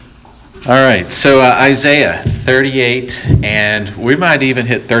All right, so Isaiah 38, and we might even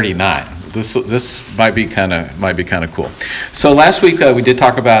hit 39. This might be kind of cool. So last week we did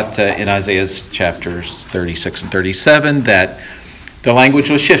talk about in Isaiah's chapters 36 and 37 that the language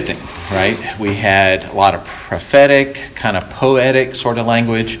was shifting, right? We had a lot of prophetic, kind of poetic sort of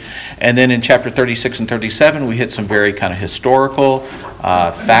language, and then in chapter 36 and 37 we hit some very kind of historical,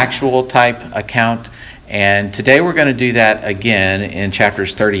 factual type account. And today we're going to do that again in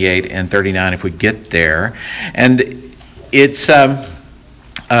chapters 38 and 39 if we get there. And it's the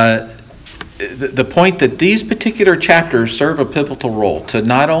point that these particular chapters serve a pivotal role to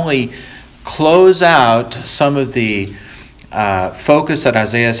not only close out some of the focus that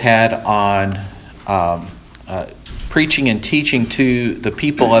Isaiah's had on preaching and teaching to the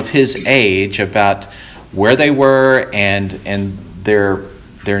people of his age about where they were and their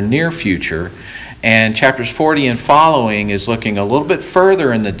near future. And chapters 40 and following is looking a little bit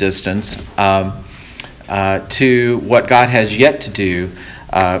further in the distance to what God has yet to do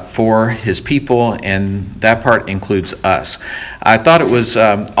for his people, and that part includes us. I thought it was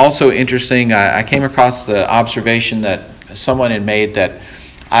also interesting. I came across the observation that someone had made that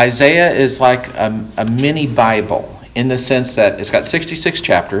Isaiah is like a mini Bible in the sense that it's got 66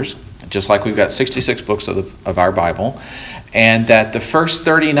 chapters, just like we've got 66 books of our Bible, and that the first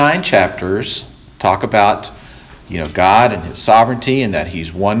 39 chapters talk about, God and his sovereignty, and that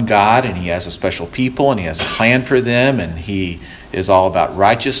he's one God and he has a special people and he has a plan for them, and he is all about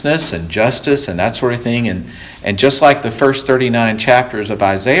righteousness and justice and that sort of thing. And just like the first 39 chapters of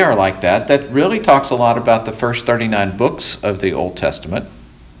Isaiah are like that really talks a lot about the first 39 books of the Old Testament,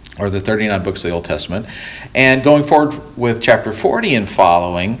 or the 39 books of the Old Testament. And going forward with chapter 40 and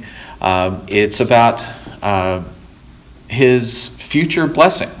following, it's about his future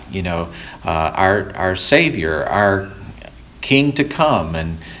blessing, our Savior, our King to come,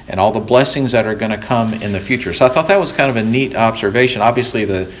 and all the blessings that are going to come in the future. So I thought that was kind of a neat observation. Obviously,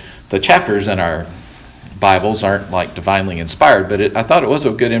 the chapters in our Bibles aren't like divinely inspired, but I thought it was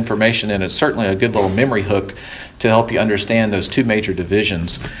a good information, and it's certainly a good little memory hook to help you understand those two major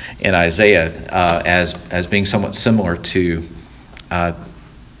divisions in Isaiah as being somewhat similar to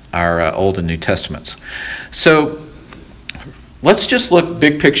our Old and New Testaments. So let's just look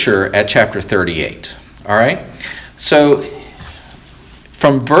big picture at chapter 38, all right? So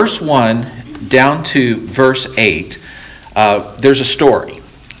from verse 1 down to verse 8, there's a story.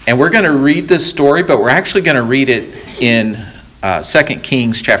 And we're going to read this story, but we're actually going to read it in 2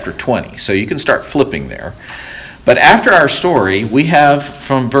 Kings chapter 20. So you can start flipping there. But after our story, we have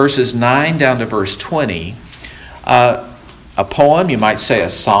from verses 9 down to verse 20, a poem, you might say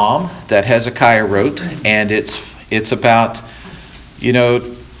a psalm, that Hezekiah wrote, and it's about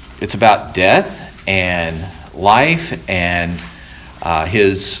it's about death and life and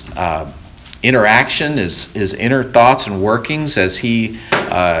his interaction, his inner thoughts and workings as he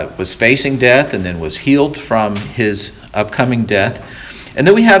was facing death and then was healed from his upcoming death. And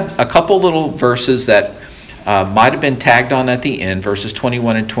then we have a couple little verses that might have been tagged on at the end, verses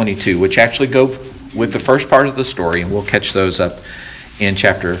 21 and 22, which actually go with the first part of the story, and we'll catch those up in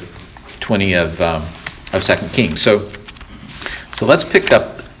chapter 20 of 2 Kings. So let's pick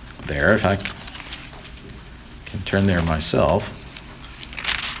up there, if I can turn there myself.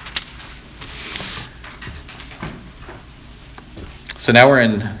 So now we're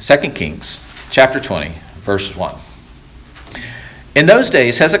in 2 Kings, chapter 20, verse 1. In those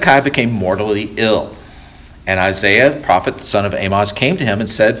days, Hezekiah became mortally ill, and Isaiah, the prophet, the son of Amoz, came to him and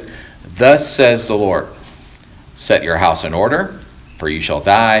said, "Thus says the Lord, set your house in order, for you shall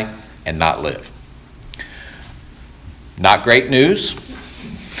die and not live." Not great news,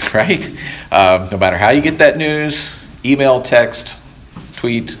 right? No matter how you get that news, email, text,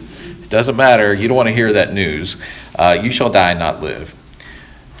 tweet, it doesn't matter. You don't want to hear that news. You shall die and not live.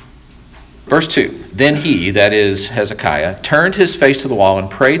 Verse 2, then he, that is Hezekiah, turned his face to the wall and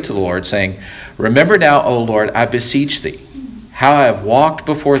prayed to the Lord, saying, "Remember now, O Lord, I beseech thee, how I have walked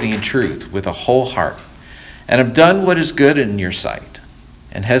before thee in truth with a whole heart, and have done what is good in your sight."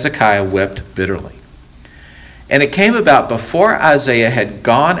 And Hezekiah wept bitterly. And it came about before Isaiah had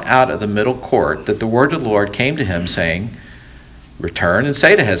gone out of the middle court that the word of the Lord came to him, saying, "Return and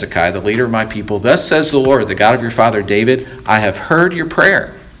say to Hezekiah, the leader of my people, Thus says the Lord, the God of your father David, I have heard your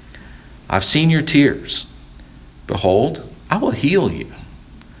prayer. I've seen your tears. Behold, I will heal you.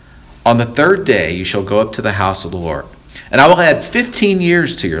 On the third day you shall go up to the house of the Lord, and I will add 15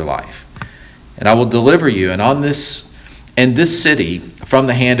 years to your life, and I will deliver you and this city from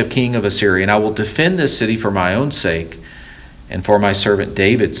the hand of king of Assyria, and I will defend this city for my own sake and for my servant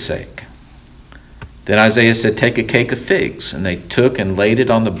David's sake. Then Isaiah said, take a cake of figs. And they took and laid it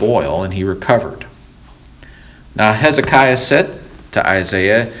on the boil, and he recovered. Now Hezekiah said to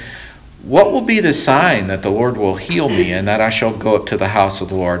Isaiah, what will be the sign that the Lord will heal me, and that I shall go up to the house of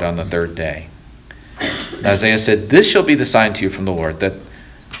the Lord on the third day? And Isaiah said, this shall be the sign to you from the Lord, that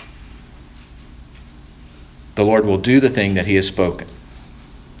the Lord will do the thing that he has spoken.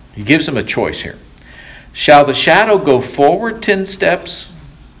 He gives him a choice here. Shall the shadow go forward 10 steps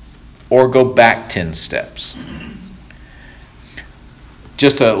or go back 10 steps?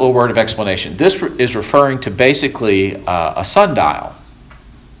 Just a little word of explanation. This is referring to basically a sundial.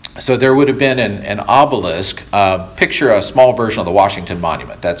 So there would have been an obelisk. Picture a small version of the Washington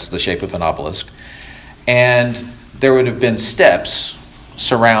Monument. That's the shape of an obelisk. And there would have been steps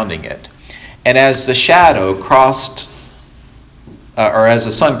surrounding it. And as the shadow crossed, or as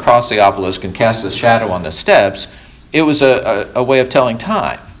the sun crossed the obelisk and cast a shadow on the steps, it was a way of telling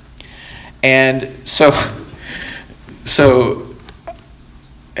time. And so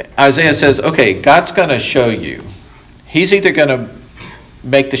Isaiah says, okay, God's going to show you. He's either going to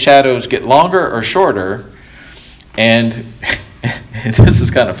make the shadows get longer or shorter. And this is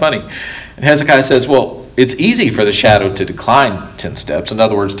kind of funny. And Hezekiah says, well, it's easy for the shadow to decline 10 steps. In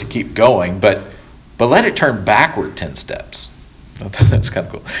other words, to keep going, but let it turn backward 10 steps. That's kind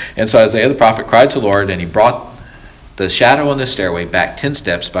of cool. And so Isaiah the prophet cried to the Lord, and he brought the shadow on the stairway back 10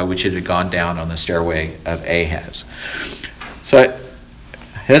 steps by which it had gone down on the stairway of Ahaz. So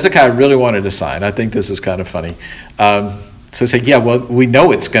Hezekiah really wanted a sign. I think this is kind of funny. So he said, yeah, well, we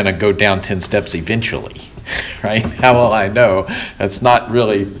know it's going to go down 10 steps eventually, right? How will I know? That's not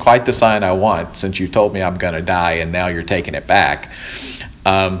really quite the sign I want, since you told me I'm going to die and now you're taking it back.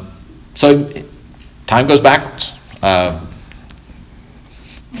 So time goes backwards.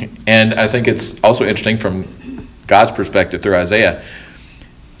 And I think it's also interesting from God's perspective through Isaiah.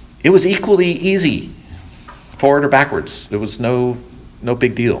 It was equally easy, forward or backwards. There was no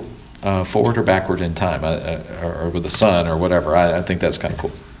big deal, forward or backward in time, or with the sun or whatever. I think that's kind of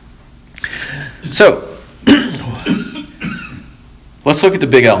cool. So let's look at the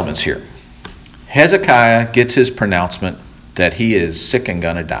big elements here. Hezekiah gets his pronouncement that he is sick and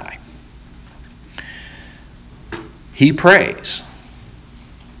going to die. He prays.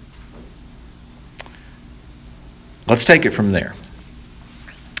 Let's take it from there.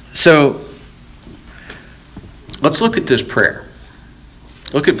 So let's look at this prayer.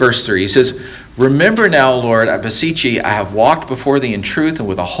 Look at verse 3. He says, remember now, Lord, I beseech ye, I have walked before thee in truth and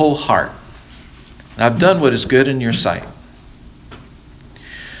with a whole heart. And I've done what is good in your sight.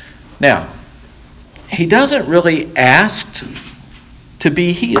 Now, he doesn't really ask to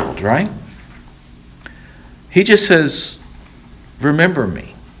be healed, right? He just says, remember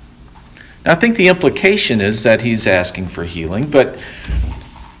me. Now, I think the implication is that he's asking for healing, but,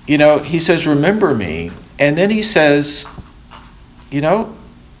 he says, remember me. And then he says,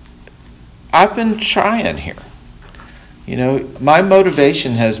 I've been trying here. My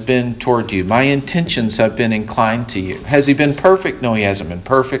motivation has been toward you. My intentions have been inclined to you. Has he been perfect? No, he hasn't been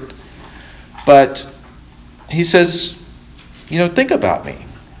perfect. But he says, think about me.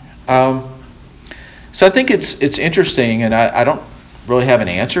 So I think it's interesting, and I don't really have an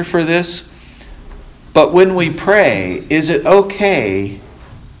answer for this. But when we pray, is it okay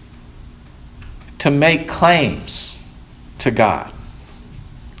to make claims to God?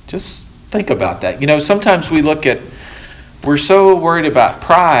 Just think about that. Sometimes we're so worried about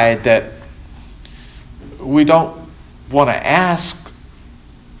pride that we don't want to ask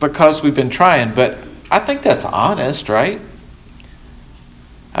because we've been trying. But I think that's honest, right?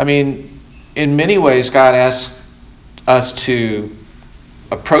 I mean, in many ways, God asks us to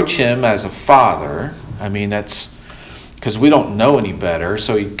approach him as a father. I mean, that's because we don't know any better,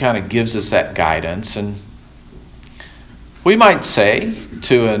 so he kind of gives us that guidance. And we might say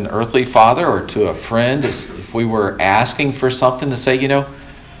to an earthly father or to a friend, if we were asking for something, to say,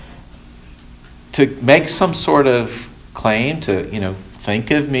 to make some sort of claim to,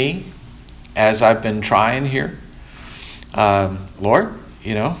 think of me as I've been trying here. Lord,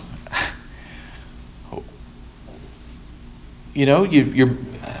 you're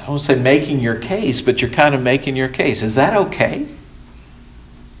I won't say making your case, but you're kind of making your case. Is that okay?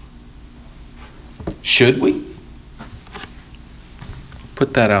 Should we?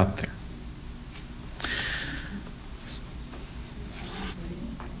 Put that out there.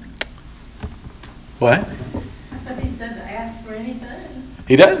 What? I said he said to ask for anything.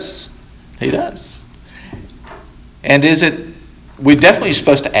 He does. He does. And we're definitely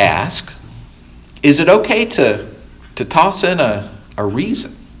supposed to ask, is it okay to toss in a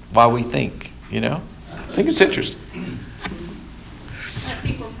reason why we think, I think it's interesting.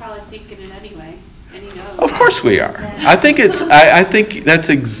 People are probably thinking it anyway, and Of course we are. I think that's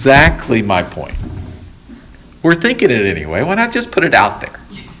exactly my point. We're thinking it anyway. Why not just put it out there?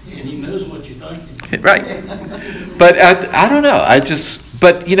 And he knows what you're thinking. Right. But I don't know.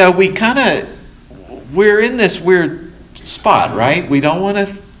 But we're in this weird spot, right? We don't want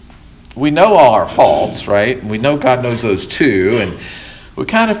to, we know all our faults, right? We know God knows those too. And we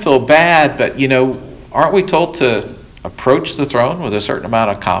kind of feel bad, but, aren't we told to approach the throne with a certain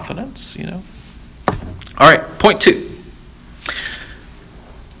amount of confidence, All right, point 2.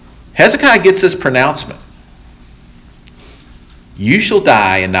 Hezekiah gets this pronouncement. You shall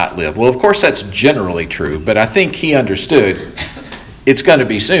die and not live. Well, of course, that's generally true, but I think he understood it's going to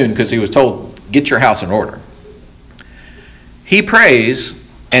be soon because he was told, get your house in order. He prays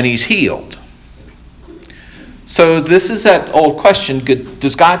and he's healed. So this is that old question,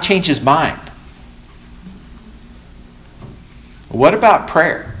 does God change his mind? What about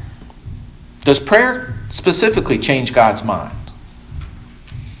prayer? Does prayer specifically change God's mind?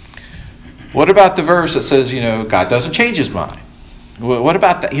 What about the verse that says, God doesn't change his mind? What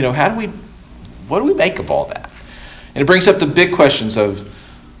about that? What do we make of all that? And it brings up the big questions of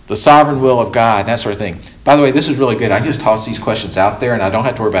the sovereign will of God, that sort of thing. By the way, this is really good. I just toss these questions out there and I don't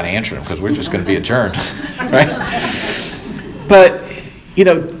have to worry about answering them because we're just going to be adjourned. Right? But,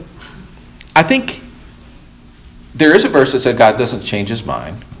 I think there is a verse that said God doesn't change his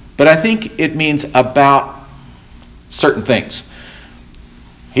mind, but I think it means about certain things.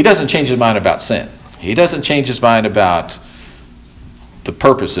 He doesn't change his mind about sin. He doesn't change his mind about the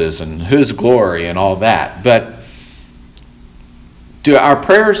purposes and his glory and all that. But do our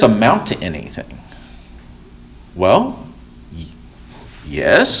prayers amount to anything? Well,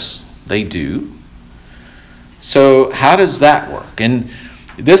 yes, they do. So how does that work? And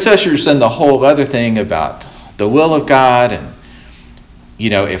this ushers in the whole other thing about the will of God and,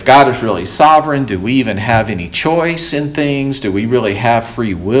 if God is really sovereign, do we even have any choice in things? Do we really have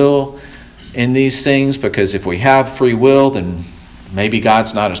free will in these things? Because if we have free will, then maybe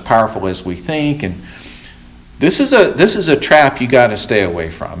God's not as powerful as we think. And this is a trap you got to stay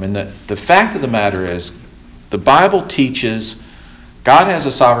away from. And the fact of the matter is, the Bible teaches God has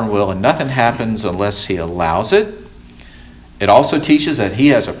a sovereign will and nothing happens unless he allows it. It also teaches that he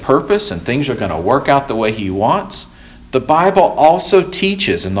has a purpose and things are going to work out the way he wants. The Bible also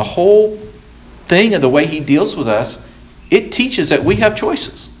teaches, and the whole thing of the way he deals with us, it teaches that we have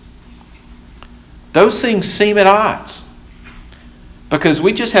choices. Those things seem at odds because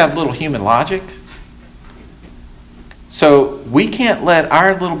we just have little human logic. So we can't let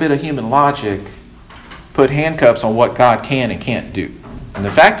our little bit of human logic put handcuffs on what God can and can't do. And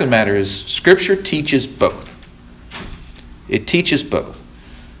the fact of the matter is, Scripture teaches both. It teaches both.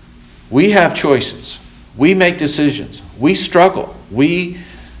 We have choices. We make decisions. We struggle. We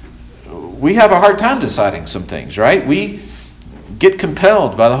have a hard time deciding some things, right? We get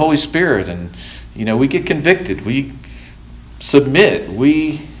compelled by the Holy Spirit and, we get convicted. We submit.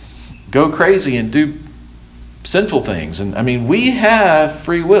 We go crazy and do sinful things. And we have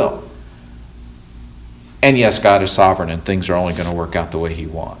free will. And yes, God is sovereign and things are only going to work out the way he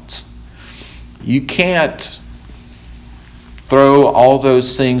wants. You can't throw all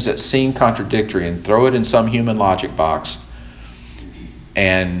those things that seem contradictory and throw it in some human logic box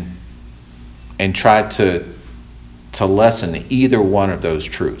and try to lessen either one of those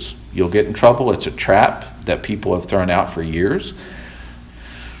truths. You'll get in trouble. It's a trap that people have thrown out for years.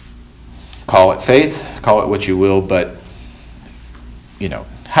 Call it faith, call it what you will, but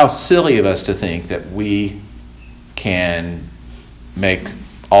how silly of us to think that we can make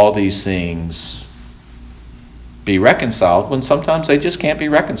all these things be reconciled when sometimes they just can't be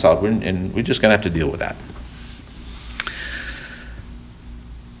reconciled, and we're just going to have to deal with that.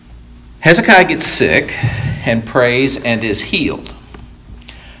 Hezekiah gets sick and prays and is healed.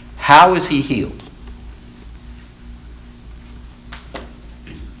 How is he healed?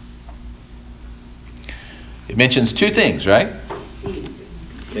 It mentions two things, right?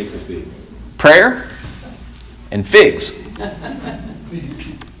 Take the fig. Prayer and figs.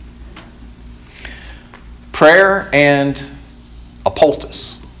 Prayer and a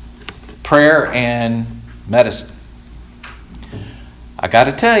poultice. Prayer and medicine. I got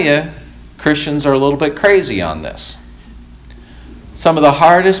to tell you, Christians are a little bit crazy on this. Some of the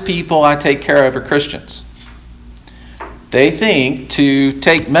hardest people I take care of are Christians. They think to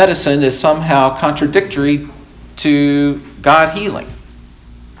take medicine is somehow contradictory to God healing.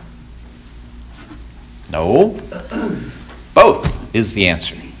 No. Both is the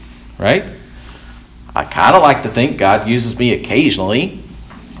answer, right? I kind of like to think God uses me occasionally,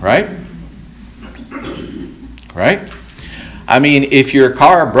 right? Right? If your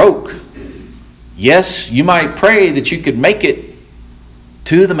car broke, Yes, you might pray that you could make it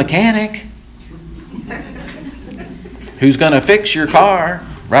to the mechanic who's going to fix your car,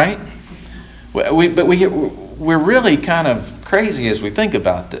 right? But we're really kind of crazy as we think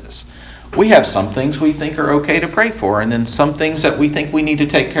about this. We have some things we think are okay to pray for, and then some things that we think we need to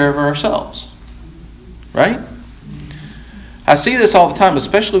take care of ourselves, right? I see this all the time,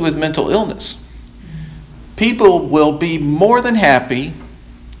 especially with mental illness. People will be more than happy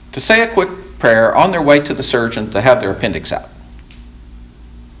to say a quick prayer on their way to the surgeon to have their appendix out.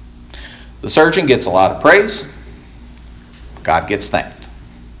 The surgeon gets a lot of praise. God gets thanked.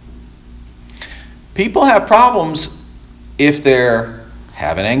 People have problems if they're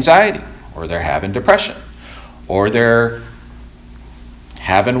having anxiety, or they're having depression, or they're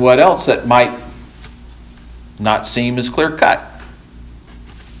having what else that might not seem as clear cut.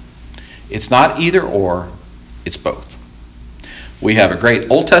 It's not either or, it's both. We have a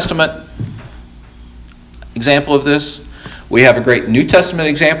great Old Testament example of this. We have a great New Testament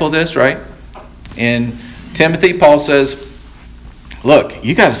example of this, right? In Timothy, Paul says, look,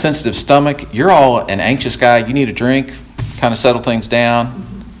 you got a sensitive stomach. You're all an anxious guy. You need a drink, kind of settle things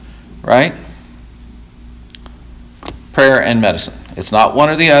down, right? Prayer and medicine. It's not one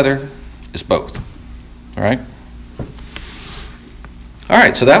or the other. It's both, all right? All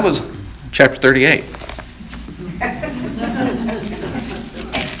right, so that was chapter 38.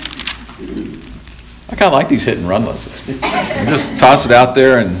 I kind of like these hit and run lessons. Just toss it out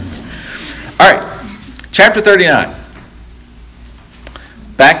there and... All right, chapter 39.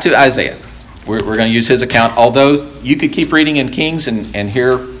 Back to Isaiah. We're going to use his account, although you could keep reading in Kings and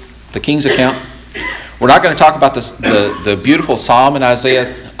hear the King's account. We're not going to talk about the beautiful psalm in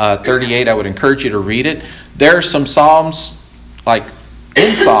Isaiah 38. I would encourage you to read it. There are some psalms, like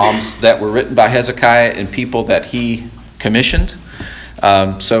in Psalms, that were written by Hezekiah and people that he commissioned.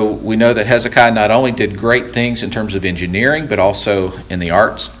 So we know that Hezekiah not only did great things in terms of engineering, but also in the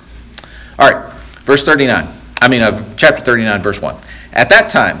arts. All right, chapter 39, verse 1. At that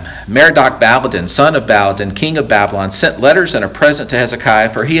time, Merodach-Baladan, son of Baladan, king of Babylon, sent letters and a present to Hezekiah,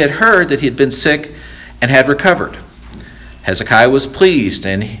 for he had heard that he had been sick and had recovered. Hezekiah was pleased,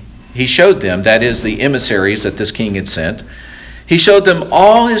 and he showed them, that is, the emissaries that this king had sent, he showed them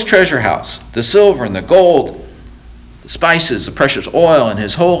all his treasure house, the silver and the gold, the spices, the precious oil, and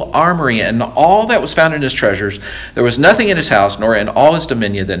his whole armory, and all that was found in his treasures. There was nothing in his house, nor in all his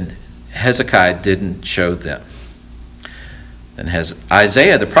dominion, that Hezekiah didn't show them. Then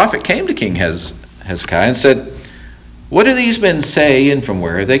Isaiah the prophet came to King Hezekiah and said, what do these men say, and from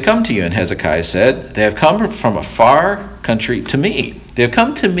where have they come to you? And Hezekiah said, they have come from a far country to me. They have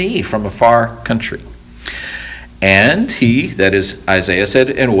come to me from a far country. And he, that is Isaiah, said,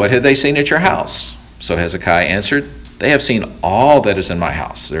 and what have they seen at your house? So Hezekiah answered, they have seen all that is in my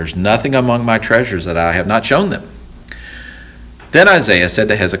house. There's nothing among my treasures that I have not shown them. Then Isaiah said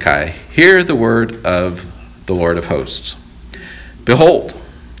to Hezekiah, hear the word of the Lord of hosts. Behold,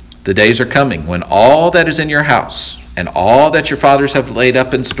 the days are coming when all that is in your house and all that your fathers have laid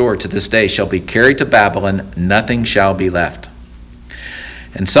up in store to this day shall be carried to Babylon, nothing shall be left.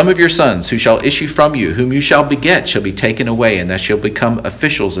 And some of your sons who shall issue from you, whom you shall beget, shall be taken away, and that shall become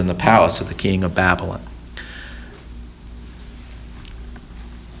officials in the palace of the king of Babylon.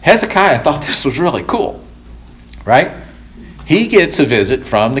 Hezekiah thought this was really cool, right? He gets a visit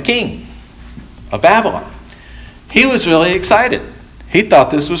from the king of Babylon. He was really excited. He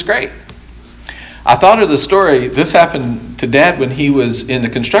thought this was great. I thought of the story, this happened to Dad when he was in the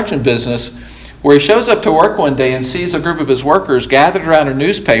construction business, where he shows up to work one day and sees a group of his workers gathered around a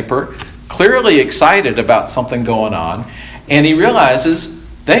newspaper, clearly excited about something going on, and he realizes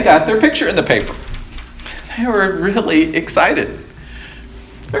they got their picture in the paper. They were really excited.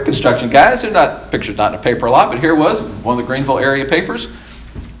 They're construction guys. Picture's not in the paper a lot, but here was one of the Greenville area papers.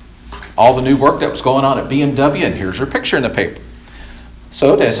 All the new work that was going on at BMW, and here's her picture in the paper.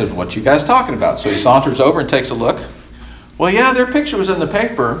 So Dad said, what you guys talking about? So he saunters over and takes a look. Well, yeah, their picture was in the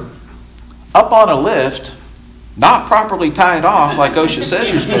paper, up on a lift, not properly tied off like OSHA says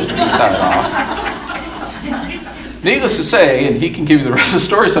you're supposed to be tied off. Needless to say, and he can give you the rest of the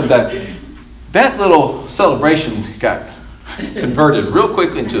story sometime, that little celebration got converted real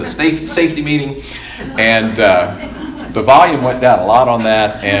quickly into a safety meeting, and the volume went down a lot on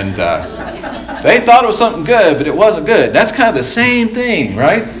that, and they thought it was something good, but it wasn't good. That's kind of the same thing,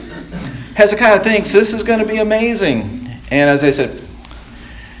 right? Hezekiah thinks this is going to be amazing. And as I said,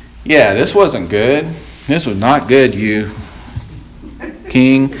 yeah, this wasn't good. This was not good, you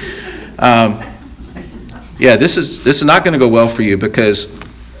king. This is not going to go well for you, because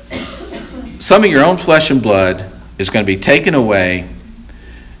some of your own flesh and blood is going to be taken away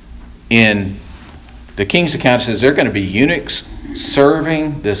in the king's account says they're going to be eunuchs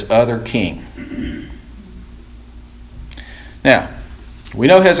serving this other king. Now, we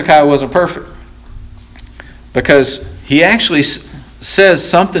know Hezekiah wasn't perfect because he actually says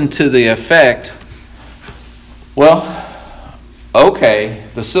something to the effect, well, okay,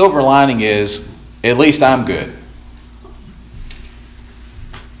 the silver lining is at least I'm good.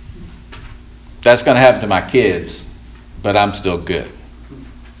 That's going to happen to my kids, but I'm still good.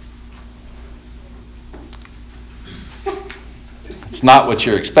 It's not what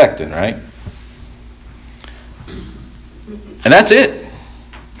you're expecting, right? And that's it.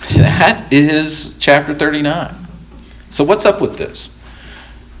 That is chapter 39. So what's up with this?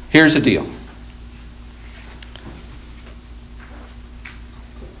 Here's the deal.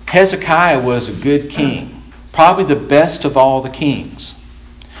 Hezekiah was a good king, probably the best of all the kings.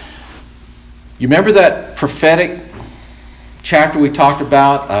 You remember that prophetic chapter we talked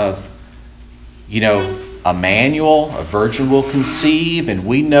about of, Emmanuel, a virgin will conceive, and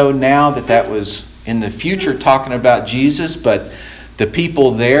we know now that that was in the future talking about Jesus, but the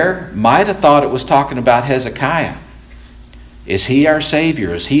people there might have thought it was talking about Hezekiah. Is he our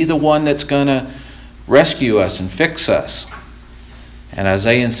Savior? Is he the one that's going to rescue us and fix us? And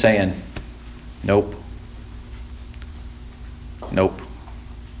Isaiah's saying, nope. Nope.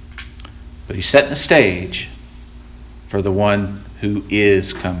 But he's setting the stage for the one who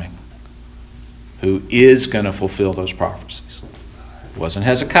is coming, who is going to fulfill those prophecies. It wasn't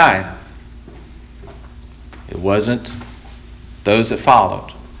Hezekiah. It wasn't those that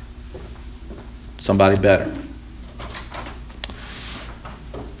followed. Somebody better.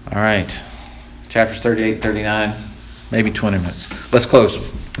 All right. Chapters 38, 39, maybe 20 minutes. Let's close.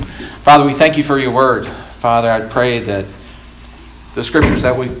 Father, we thank you for your word. Father, I pray that the scriptures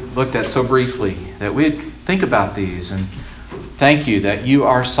that we looked at so briefly, that we'd think about these and thank you that you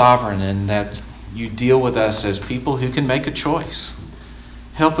are sovereign and that you deal with us as people who can make a choice.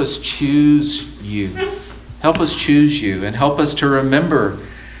 Help us choose you. Help us choose you and help us to remember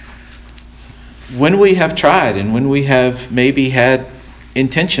when we have tried and when we have maybe had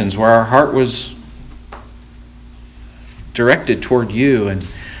intentions where our heart was directed toward you,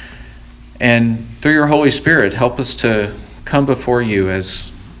 and through your Holy Spirit help us to come before you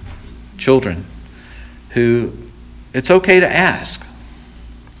as children who it's okay to ask.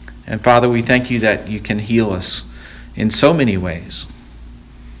 And Father, we thank you that you can heal us in so many ways.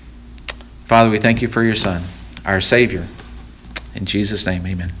 Father, we thank you for your Son, our Savior. In Jesus' name,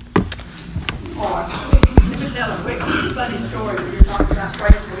 amen. Let me tell a quick funny story when you're talking about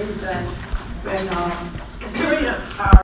praying for anything. When